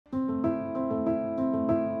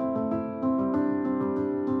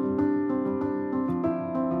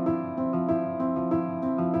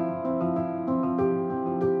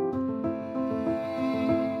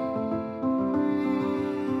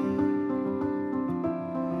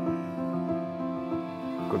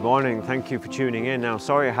Good morning, thank you for tuning in. Now,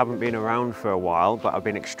 sorry I haven't been around for a while, but I've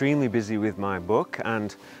been extremely busy with my book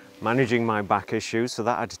and managing my back issues, so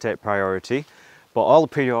that had to take priority. But all the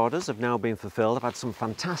pre-orders have now been fulfilled. I've had some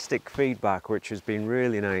fantastic feedback, which has been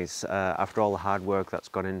really nice after all the hard work that's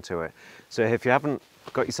gone into it. So if you haven't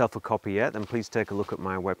got yourself a copy yet, then please take a look at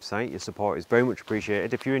my website. Your support is very much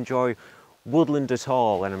appreciated. If you enjoy Woodland at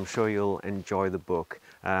all, then I'm sure you'll enjoy the book.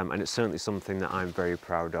 And it's certainly something that I'm very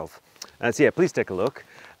proud of. So yeah, please take a look.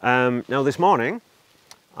 Now this morning,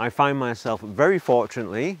 I find myself very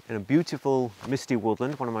fortunately in a beautiful misty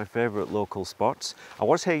woodland, one of my favourite local spots. I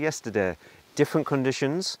was here yesterday, different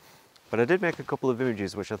conditions, but I did make a couple of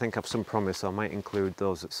images which I think have some promise, so I might include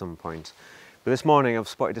those at some point. But this morning I've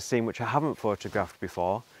spotted a scene which I haven't photographed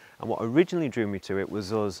before, and what originally drew me to it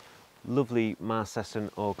was those lovely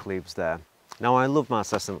Marcescent oak leaves there. Now I love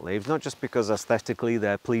Marcescent leaves, not just because aesthetically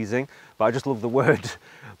they're pleasing, but I just love the word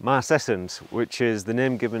Marcescent, which is the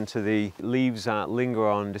name given to the leaves that linger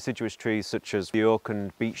on deciduous trees such as the oak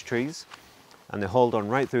and beech trees, and they hold on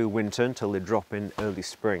right through winter until they drop in early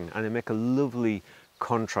spring, and they make a lovely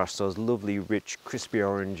contrast, those lovely rich crispy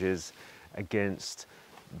oranges against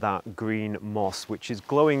that green moss, which is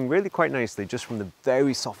glowing really quite nicely just from the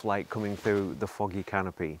very soft light coming through the foggy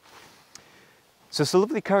canopy. So it's a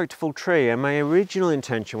lovely characterful tree, and my original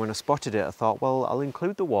intention when I spotted it, I thought, well, I'll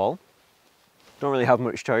include the wall, don't really have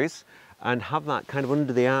much choice, and have that kind of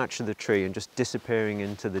under the arch of the tree and just disappearing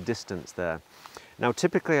into the distance there. Now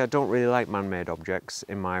typically I don't really like man-made objects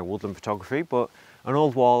in my woodland photography, but an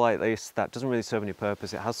old wall like this, that doesn't really serve any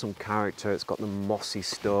purpose. It has some character, it's got the mossy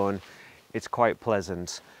stone, it's quite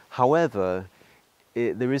pleasant. However,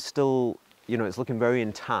 there is still, you know, it's looking very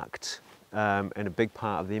intact. In a big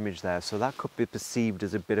part of the image there, so that could be perceived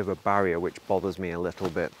as a bit of a barrier, which bothers me a little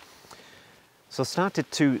bit. So I started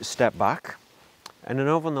to step back, and then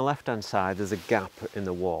over on the left hand side there's a gap in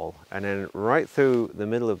the wall, and then right through the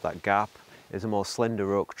middle of that gap is a more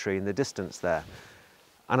slender oak tree in the distance there.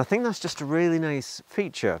 And I think that's just a really nice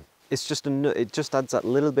feature. It's just it just adds that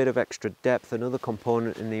little bit of extra depth, another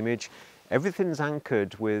component in the image. Everything's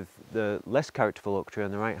anchored with the less characterful oak tree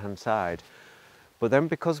on the right hand side. But then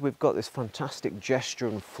because we've got this fantastic gesture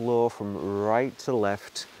and flow from right to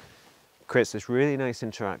left, creates this really nice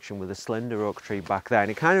interaction with a slender oak tree back there.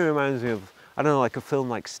 And it kind of reminds me of, I don't know, like a film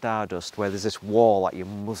like Stardust, where there's this wall that you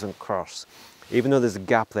mustn't cross. Even though there's a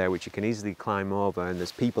gap there which you can easily climb over, and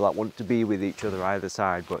there's people that want to be with each other either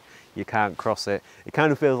side, but you can't cross it. It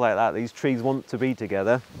kind of feels like that. These trees want to be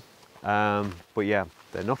together, but yeah,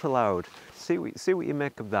 they're not allowed. See what you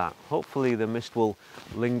make of that. Hopefully the mist will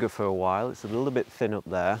linger for a while. It's a little bit thin up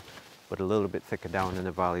there, but a little bit thicker down in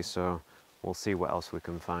the valley, so we'll see what else we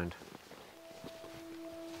can find.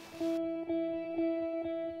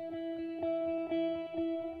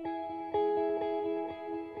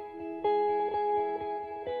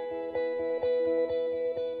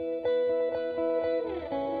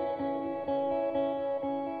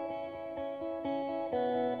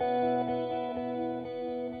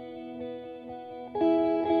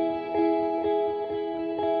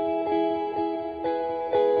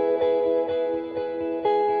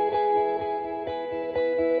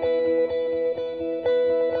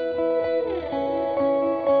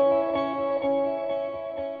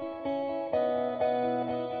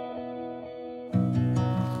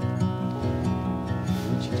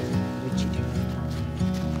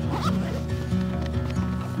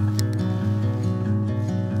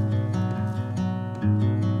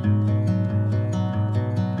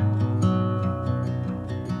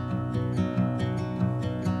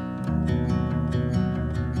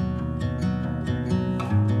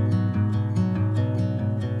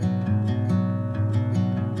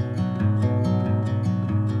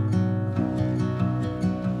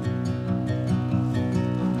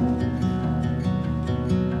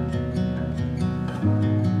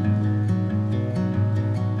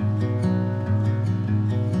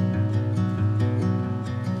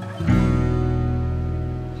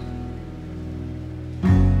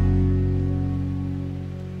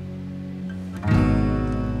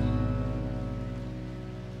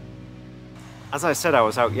 As I said, I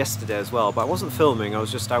was out yesterday as well, but I wasn't filming, I was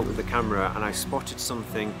just out with the camera, and I spotted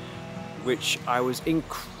something which I was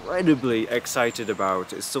incredibly excited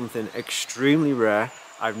about. It's something extremely rare.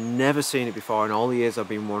 I've never seen it before in all the years I've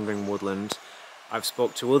been wandering woodland. I've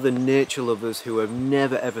spoke to other nature lovers who have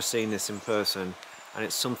never ever seen this in person, and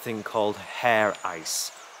it's something called hair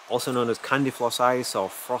ice, also known as candy floss ice or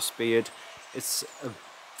frost beard. It's a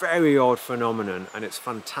very odd phenomenon, and it's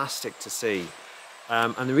fantastic to see.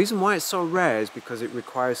 And the reason why it's so rare is because it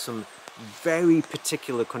requires some very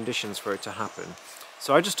particular conditions for it to happen.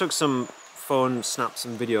 So I just took some phone snapped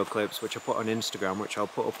some video clips which I put on Instagram, which I'll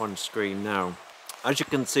put up on screen now. As you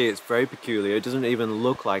can see, it's very peculiar. It doesn't even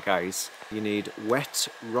look like ice. You need wet,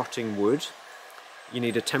 rotting wood. You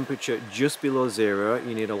need a temperature just below 0.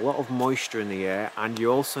 You need a lot of moisture in the air, and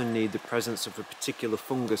you also need the presence of a particular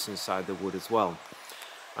fungus inside the wood as well.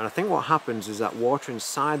 And I think what happens is that water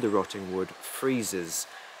inside the rotting wood freezes,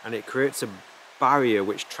 and it creates a barrier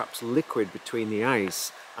which traps liquid between the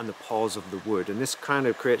ice and the pores of the wood, and this kind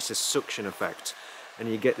of creates this suction effect, and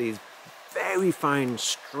you get these very fine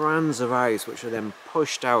strands of ice which are then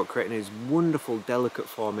pushed out, creating these wonderful delicate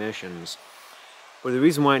formations. But the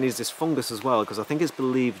reason why it needs this fungus as well, because I think it's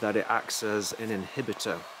believed that it acts as an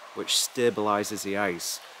inhibitor which stabilizes the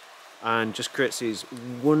ice and just creates these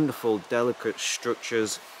wonderful delicate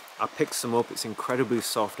structures. I picked some up, it's incredibly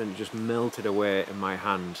soft, and it just melted away in my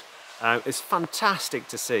hand. It's fantastic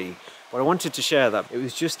to see, but I wanted to share that. It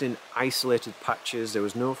was just in isolated patches. There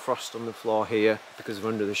was no frost on the floor here because we're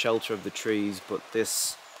under the shelter of the trees, but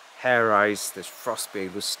this hair ice, this frost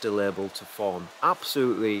bead was still able to form.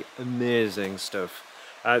 Absolutely amazing stuff.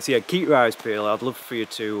 So yeah, keep your eyes peeled. I'd love for you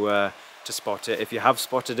to spot it. If you have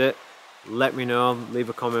spotted it, let me know, leave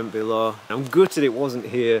a comment below. I'm gutted it wasn't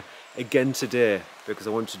here again today because I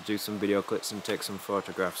wanted to do some video clips and take some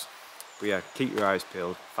photographs. But yeah, keep your eyes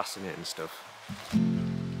peeled, fascinating stuff.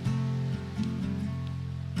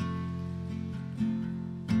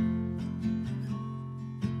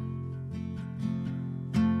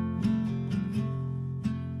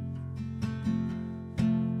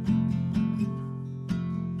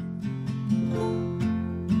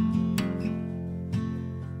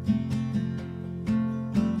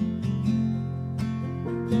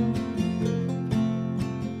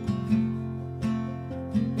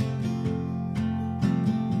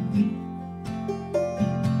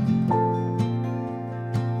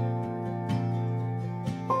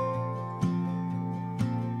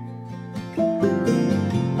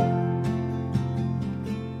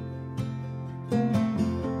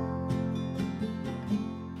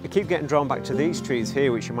 I keep getting drawn back to these trees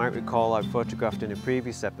here, which you might recall I've photographed in a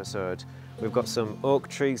previous episode. We've got some oak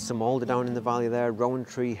trees, some alder down in the valley there, rowan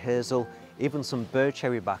tree, hazel, even some bird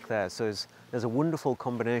cherry back there. So there's a wonderful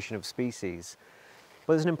combination of species.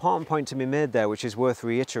 But there's an important point to be made there which is worth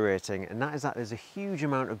reiterating, and that is that there's a huge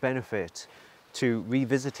amount of benefit to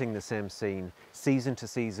revisiting the same scene, season to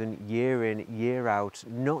season, year in, year out,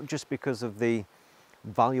 not just because of the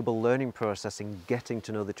valuable learning process in getting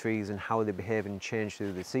to know the trees and how they behave and change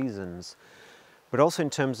through the seasons, but also in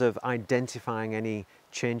terms of identifying any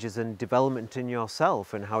changes in development in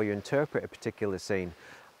yourself and how you interpret a particular scene.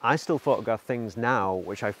 I still photograph things now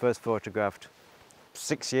which I first photographed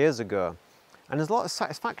 6 years ago, and there's a lot of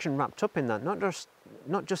satisfaction wrapped up in that, not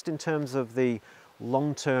just in terms of the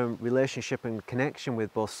long-term relationship and connection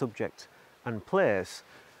with both subject and place,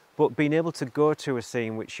 but being able to go to a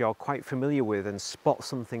scene which you're quite familiar with and spot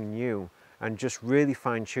something new and just really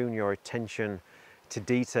fine-tune your attention to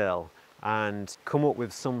detail and come up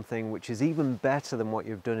with something which is even better than what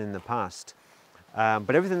you've done in the past.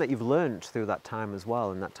 But everything that you've learned through that time as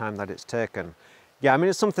well, and that time that it's taken. Yeah, I mean,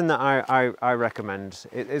 it's something that I recommend.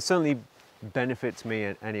 It certainly benefits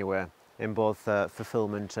me anyway, in both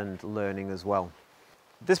fulfillment and learning as well.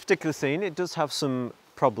 This particular scene, it does have some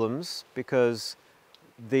problems because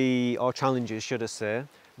or challenges should I say,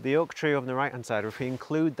 the oak tree on the right hand side, if we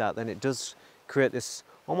include that, then it does create this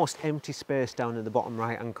almost empty space down in the bottom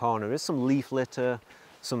right hand corner. There's some leaf litter,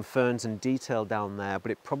 some ferns and detail down there,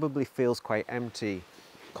 but it probably feels quite empty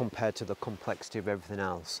compared to the complexity of everything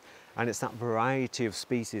else. And it's that variety of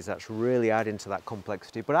species that's really adding to that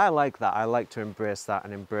complexity. But I like that. I like to embrace that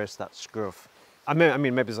and embrace that scruff. I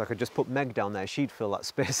mean, maybe if I could just put Meg down there, she'd fill that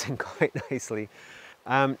space in quite nicely.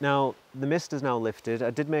 Now, the mist is now lifted. I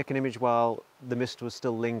did make an image while the mist was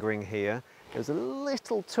still lingering here. There's a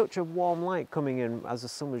little touch of warm light coming in as the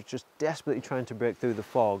sun was just desperately trying to break through the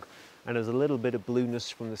fog. And there's a little bit of blueness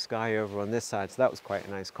from the sky over on this side, so that was quite a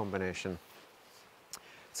nice combination.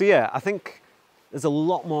 So yeah, I think there's a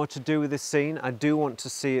lot more to do with this scene. I do want to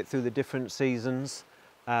see it through the different seasons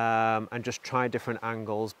and just try different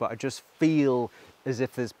angles, but I just feel as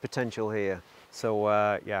if there's potential here. So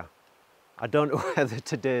yeah, I don't know whether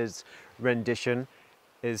today's rendition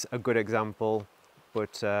is a good example,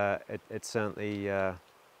 but it's certainly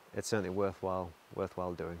worthwhile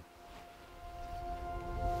doing.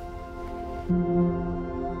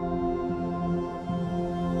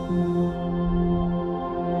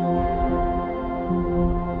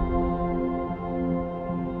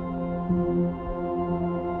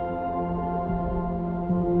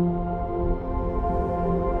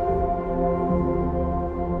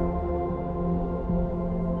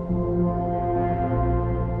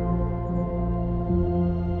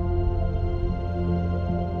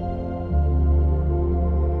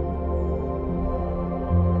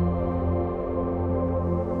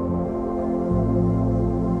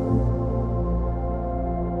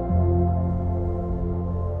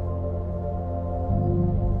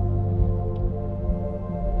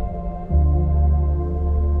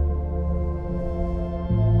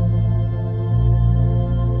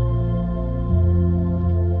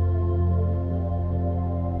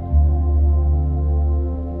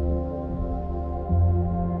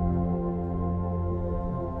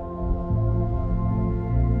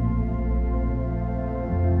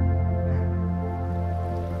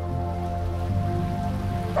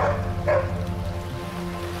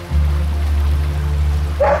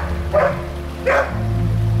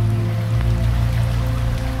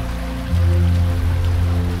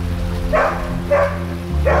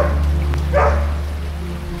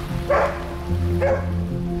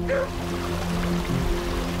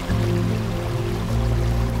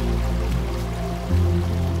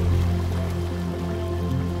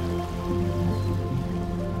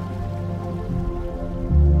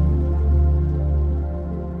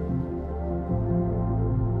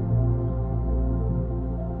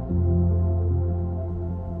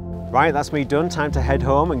 Right, that's me done. Time to head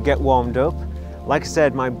home and get warmed up. Like I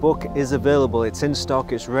said, my book is available, it's in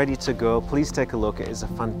stock, it's ready to go. Please take a look. It is a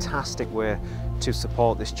fantastic way to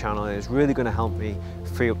support this channel. It is really going to help me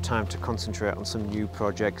free up time to concentrate on some new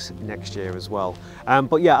projects next year as well.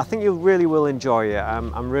 But yeah, I think you really will enjoy it.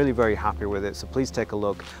 I'm really very happy with it, so please take a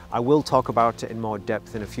look. I will talk about it in more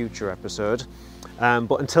depth in a future episode.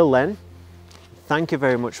 But until then, thank you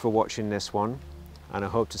very much for watching this one, and I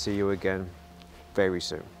hope to see you again very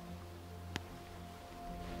soon.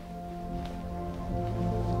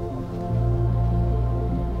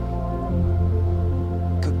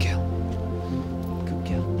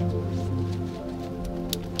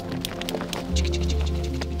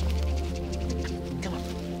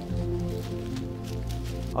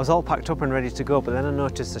 I was all packed up and ready to go, but then I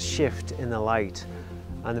noticed a shift in the light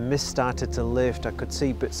and the mist started to lift. I could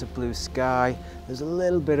see bits of blue sky. There's a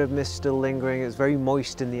little bit of mist still lingering. It was very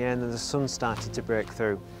moist in the end and the sun started to break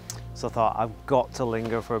through. So I thought I've got to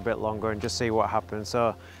linger for a bit longer and just see what happens.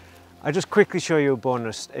 So I just quickly show you a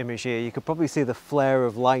bonus image here. You could probably see the flare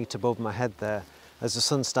of light above my head there as the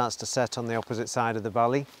sun starts to set on the opposite side of the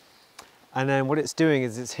valley. And then what it's doing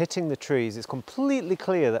is it's hitting the trees. It's completely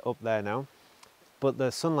clear up there now, but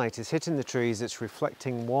the sunlight is hitting the trees. It's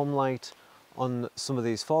reflecting warm light on some of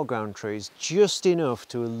these foreground trees, just enough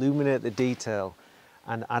to illuminate the detail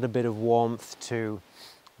and add a bit of warmth to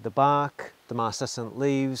the bark, the marcescent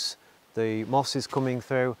leaves, the moss is coming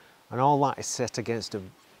through, and all that is set against a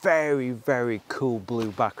very, very cool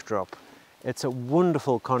blue backdrop. It's a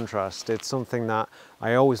wonderful contrast. It's something that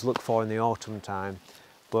I always look for in the autumn time,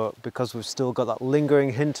 but because we've still got that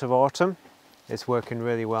lingering hint of autumn, it's working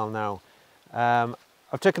really well now.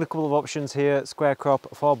 I've taken a couple of options here: square crop,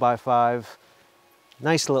 4x5,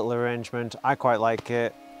 nice little arrangement. I quite like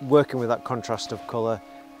it, working with that contrast of colour.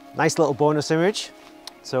 Nice little bonus image.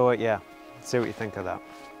 So yeah, see what you think of that.